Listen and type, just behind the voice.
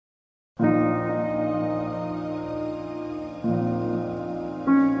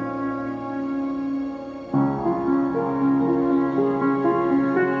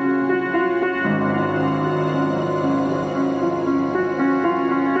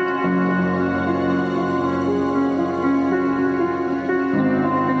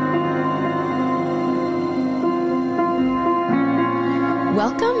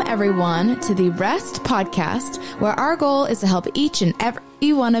everyone, to the Rest Podcast, where our goal is to help each and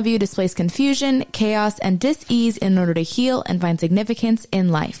every one of you displace confusion, chaos, and dis-ease in order to heal and find significance in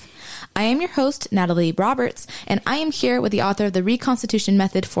life. I am your host, Natalie Roberts, and I am here with the author of The Reconstitution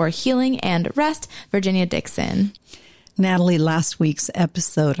Method for Healing and Rest, Virginia Dixon. Natalie, last week's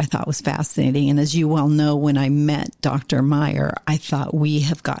episode I thought was fascinating. And as you well know, when I met Dr. Meyer, I thought we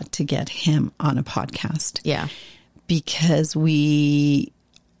have got to get him on a podcast. Yeah. Because we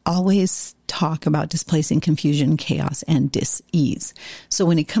always talk about displacing confusion, chaos, and dis-ease. So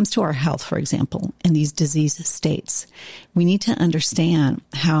when it comes to our health, for example, in these disease states, we need to understand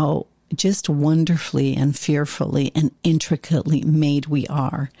how just wonderfully and fearfully and intricately made we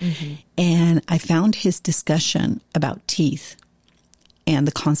are. Mm-hmm. And I found his discussion about teeth and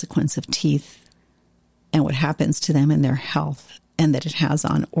the consequence of teeth and what happens to them in their health and that it has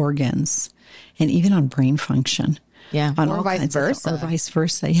on organs and even on brain function. Yeah, or vice versa. Or vice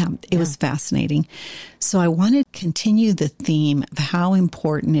versa. Yeah, it was fascinating. So I wanted to continue the theme of how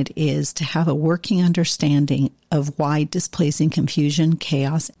important it is to have a working understanding of why displacing confusion,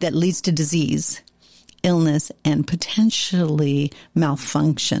 chaos that leads to disease, illness, and potentially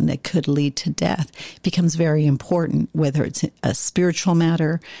malfunction that could lead to death becomes very important, whether it's a spiritual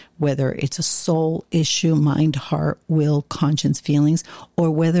matter, whether it's a soul issue, mind, heart, will, conscience, feelings, or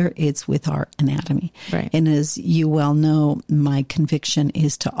whether it's with our anatomy. Right. And as you well know, my conviction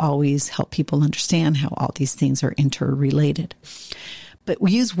is to always help people understand how all these things are interrelated. But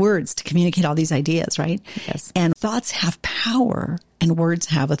we use words to communicate all these ideas, right? Yes. And thoughts have power and words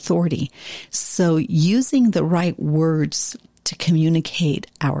have authority. So using the right words to communicate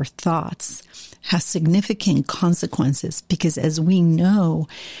our thoughts has significant consequences because as we know,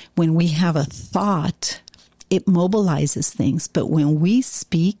 when we have a thought, it mobilizes things. But when we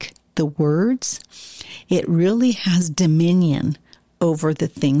speak the words, it really has dominion over the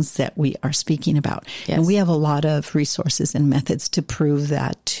things that we are speaking about. Yes. And we have a lot of resources and methods to prove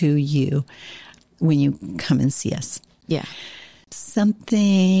that to you when you come and see us. Yeah.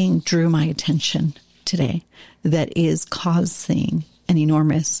 Something drew my attention today that is causing an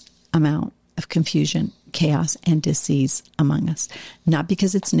enormous amount of confusion, chaos, and disease among us. Not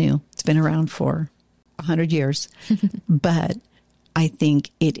because it's new. It's been around for 100 years, but I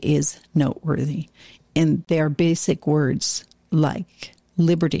think it is noteworthy. And they are basic words like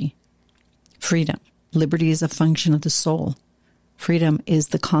liberty, freedom. Liberty is a function of the soul. Freedom is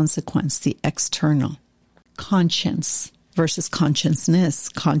the consequence, the external. Conscience versus consciousness.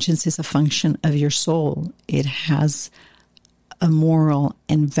 Conscience is a function of your soul. It has a moral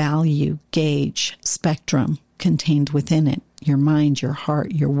and value gauge spectrum contained within it. Your mind, your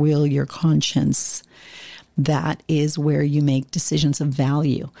heart, your will, your conscience. That is where you make decisions of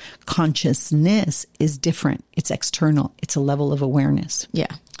value. Consciousness is different. It's external. It's a level of awareness.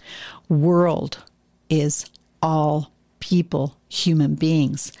 Yeah. World is all people, human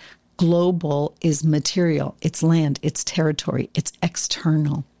beings. Global is material. It's land. It's territory. It's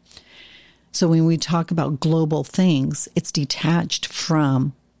external. So when we talk about global things, it's detached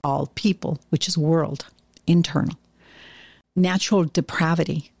from all people, which is world, internal. Natural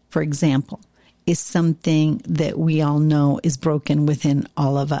depravity, for example, is something that we all know is broken within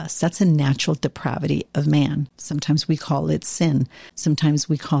all of us. That's a natural depravity of man. Sometimes we call it sin. Sometimes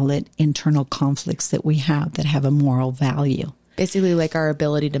we call it internal conflicts that we have that have a moral value. Basically like our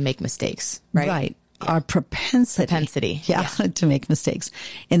ability to make mistakes, right? Right. Yeah. Our propensity. Yeah. To make mistakes.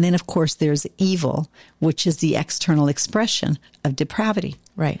 And then, of course, there's evil, which is the external expression of depravity.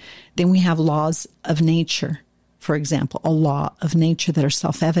 Right. Then we have laws of nature. For example, a law of nature that are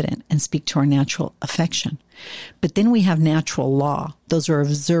self-evident and speak to our natural affection. But then we have natural law. Those are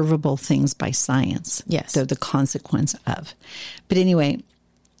observable things by science. Yes. They're the consequence of. But anyway,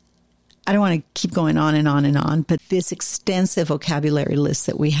 I don't want to keep going on and on and on, but this extensive vocabulary list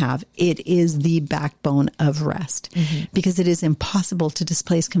that we have, it is the backbone of rest because it is impossible to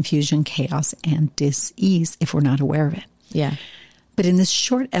displace confusion, chaos, and dis-ease if we're not aware of it. Yeah. But in this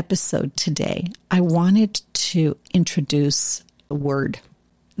short episode today, I wanted to introduce a word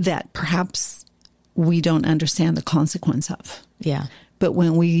that perhaps we don't understand the consequence of. Yeah. But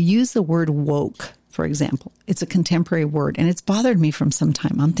when we use the word woke, for example, it's a contemporary word and it's bothered me from some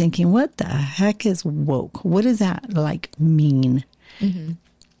time. I'm thinking, what the heck is woke? What does that mean? Mm-hmm.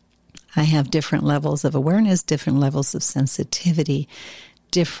 I have different levels of awareness, different levels of sensitivity,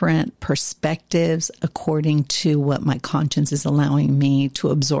 different perspectives according to what my conscience is allowing me to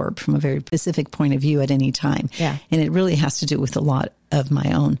absorb from a very specific point of view at any time. Yeah. And it really has to do with a lot of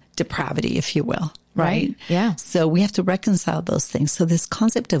my own depravity, if you will. Right? Yeah. So we have to reconcile those things. So this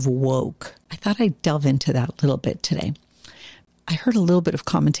concept of woke, I thought I'd delve into that a little bit today. I heard a little bit of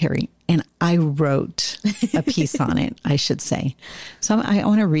commentary, and I wrote a piece on it, I should say. So I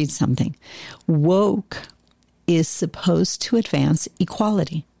want to read something. Woke is supposed to advance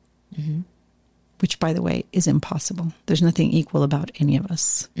equality, which, by the way, is impossible. There's nothing equal about any of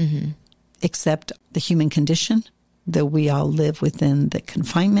us, except the human condition that we all live within the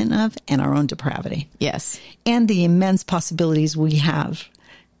confinement of and our own depravity. Yes. And the immense possibilities we have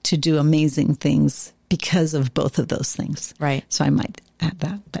to do amazing things because of both of those things. Right. So I might add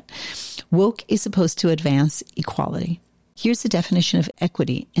that. But woke is supposed to advance equality. Here's the definition of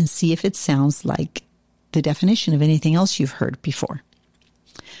equity, and see if it sounds like the definition of anything else you've heard before.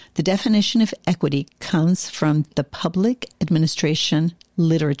 The definition of equity comes from the public administration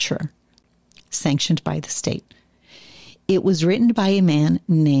literature sanctioned by the state. It was written by a man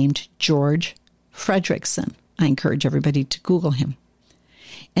named George Fredrickson. I encourage everybody to Google him.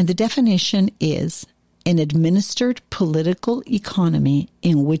 And the definition is an administered political economy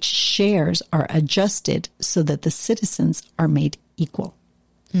in which shares are adjusted so that the citizens are made equal.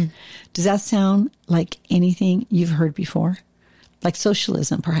 Does that sound like anything you've heard before? Like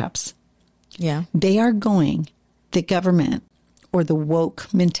socialism, perhaps? Yeah. They are going, the government or the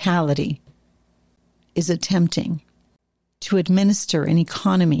woke mentality is attempting to administer an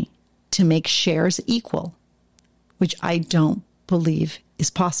economy to make shares equal, which I don't believe is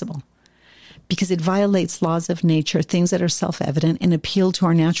possible, because it violates laws of nature, things that are self-evident, and appeal to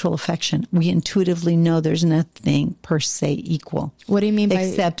our natural affection. We intuitively know there's nothing per se equal. What do you mean by...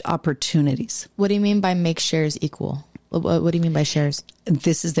 except opportunities. What do you mean by make shares equal? What do you mean by shares?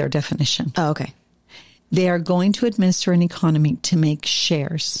 This is their definition. Oh, okay. They are going to administer an economy to make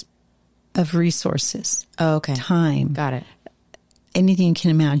shares of resources. Oh, okay. Time. Got it. Anything you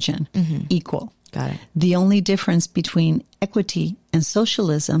can imagine, equal. Got it. The only difference between equity and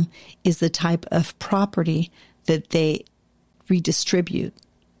socialism is the type of property that they redistribute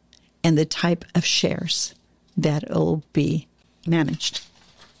and the type of shares that will be managed.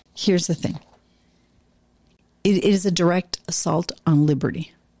 Here's the thing. It is a direct assault on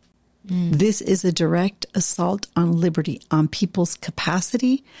liberty. This is a direct assault on liberty, on people's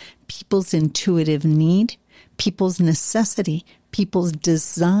capacity, people's intuitive need, people's necessity, people's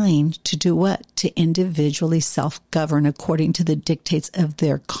design to do what? To individually self-govern according to the dictates of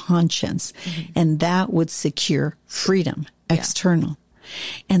their conscience. And that would secure freedom, external.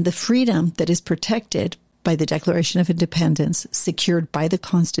 And the freedom that is protected by the Declaration of Independence, secured by the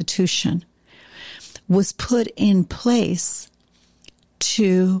Constitution, was put in place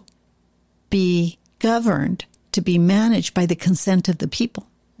to be governed, to be managed by the consent of the people.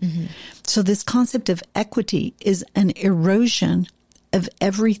 So this concept of equity is an erosion of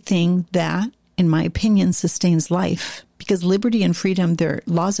everything that, in my opinion, sustains life. Because liberty and freedom, they're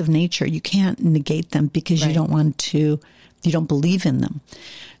laws of nature. You can't negate them because you don't want to, you don't believe in them.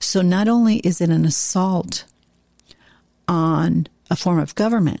 So not only is it an assault on a form of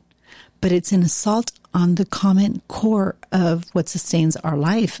government, but it's an assault on the common core of what sustains our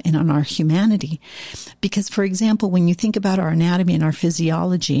life and on our humanity. Because, for example, when you think about our anatomy and our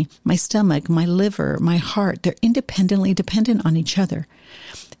physiology, my stomach, my liver, my heart, they're independently dependent on each other.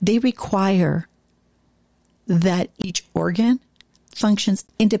 They require that each organ functions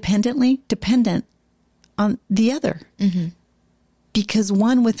independently, dependent on the other. Because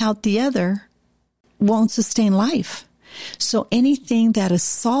one without the other won't sustain life. So anything that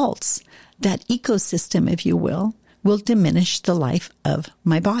assaults that ecosystem, if you will diminish the life of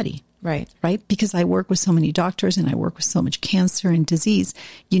my body. Right. Because I work with so many doctors and I work with so much cancer and disease.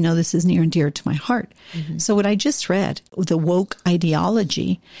 You know, this is near and dear to my heart. So what I just read, the woke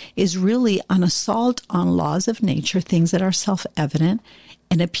ideology, is really an assault on laws of nature, things that are self-evident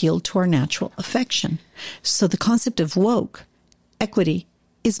and appeal to our natural affection. So the concept of woke, equity,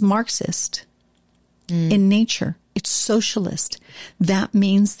 is Marxist in nature. It's socialist. That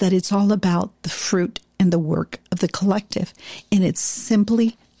means that it's all about the fruit and the work of the collective. And it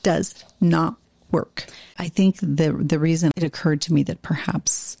simply does not work. I think the reason it occurred to me that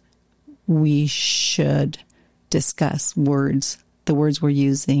perhaps we should discuss words, the words we're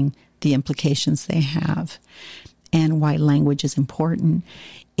using, the implications they have, and why language is important,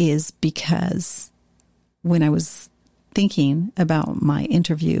 is because when I was thinking about my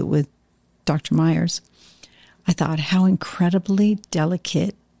interview with Dr. Myers, I thought how incredibly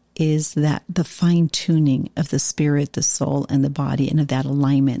delicate is that the fine-tuning of the spirit, the soul, and the body, and of that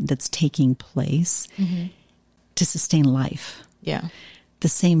alignment that's taking place to sustain life. Yeah. The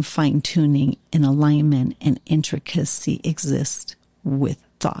same fine-tuning and alignment and intricacy exist with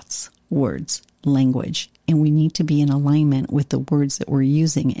thoughts, words, language, and we need to be in alignment with the words that we're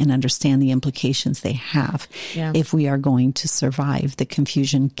using and understand the implications they have if we are going to survive the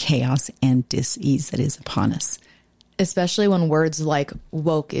confusion, chaos, and dis-ease that is upon us. Especially when words like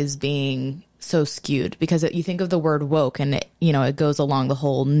woke is being so skewed, because you think of the word woke and it goes along the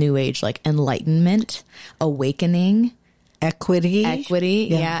whole new age, like enlightenment, awakening, equity.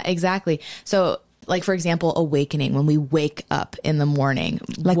 Yeah, exactly. So like, for example, awakening, when we wake up in the morning.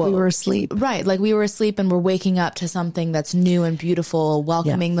 Like we were asleep. Right. Like we were asleep and we're waking up to something that's new and beautiful,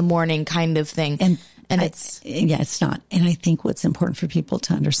 welcoming the morning kind of thing. And it's not. And I think what's important for people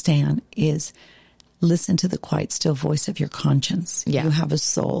to understand is listen to the quiet, still voice of your conscience. Yeah. You have a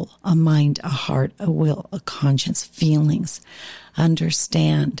soul, a mind, a heart, a will, a conscience, feelings.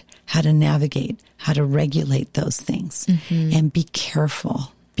 Understand how to navigate, how to regulate those things. Mm-hmm. And be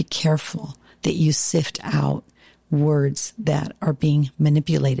careful that you sift out words that are being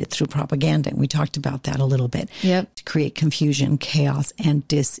manipulated through propaganda. And we talked about that a little bit. Yep. To create confusion, chaos, and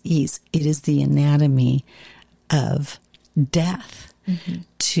dis-ease. It is the anatomy of death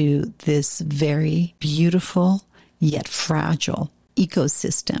to this very beautiful yet fragile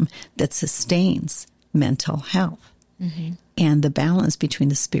ecosystem that sustains mental health. Mm-hmm. And the balance between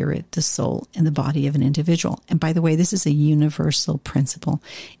the spirit, the soul, and the body of an individual. And by the way, this is a universal principle.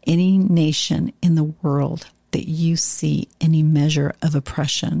 Any nation in the world that you see any measure of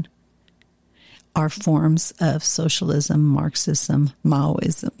oppression are forms of socialism, Marxism,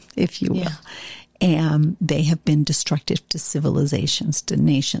 Maoism, if you will. Yeah. And they have been destructive to civilizations, to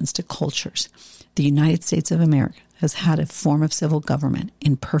nations, to cultures. The United States of America has had a form of civil government,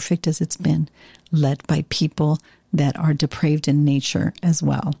 imperfect as it's been, led by people that are depraved in nature as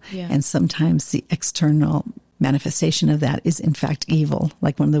well. Yeah. And sometimes the external manifestation of that is in fact evil,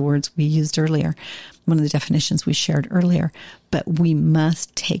 like one of the words we used earlier, one of the definitions we shared earlier. But we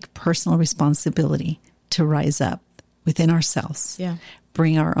must take personal responsibility to rise up within ourselves,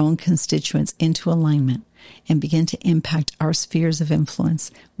 bring our own constituents into alignment, and begin to impact our spheres of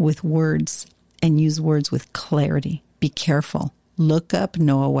influence with words, and use words with clarity. Be careful. Look up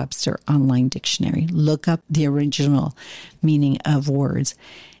Noah Webster Online Dictionary. Look up the original meaning of words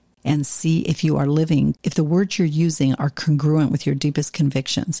and see if you are living, if the words you're using are congruent with your deepest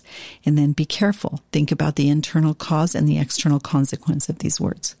convictions. And then be careful. Think about the internal cause and the external consequence of these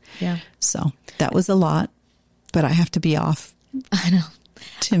words. Yeah. So that was a lot, but I have to be off. I know.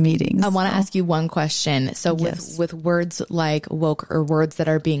 To meetings. I want to ask you one question. So with words like woke or words that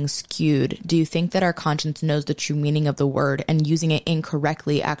are being skewed, do you think that our conscience knows the true meaning of the word and using it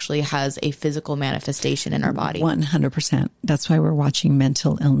incorrectly actually has a physical manifestation in our body? 100%. That's why we're watching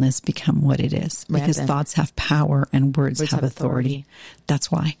mental illness become what it is. Because thoughts have power and words have authority.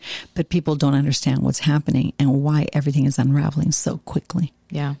 That's why. But people don't understand what's happening and why everything is unraveling so quickly.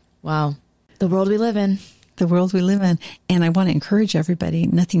 Yeah. Wow. The world we live in. The world we live in. And I want to encourage everybody,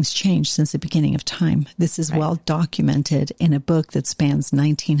 nothing's changed since the beginning of time. This is well documented in a book that spans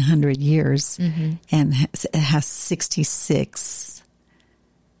 1900 years and it has 66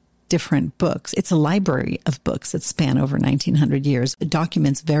 different books. It's a library of books that span over 1900 years. It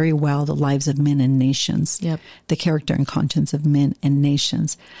documents very well the lives of men and nations, the character and conscience of men and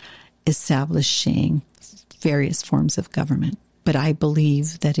nations, establishing various forms of government. But I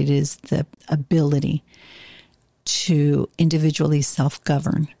believe that it is the ability to individually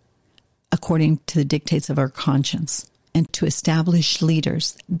self-govern according to the dictates of our conscience and to establish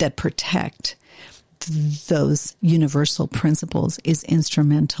leaders that protect those universal principles is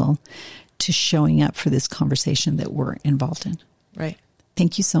instrumental to showing up for this conversation that we're involved in. Right.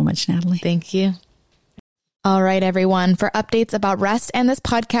 Thank you so much, Natalie. Thank you. All right, everyone. For updates about rest and this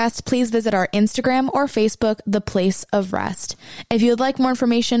podcast, please visit our Instagram or Facebook, The Place of Rest. If you would like more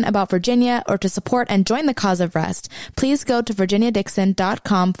information about Virginia or to support and join the cause of rest, please go to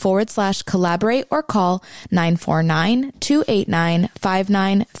virginiadixon.com/collaborate or call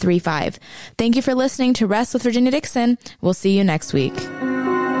 949-289-5935. Thank you for listening to Rest with Virginia Dixon. We'll see you next week.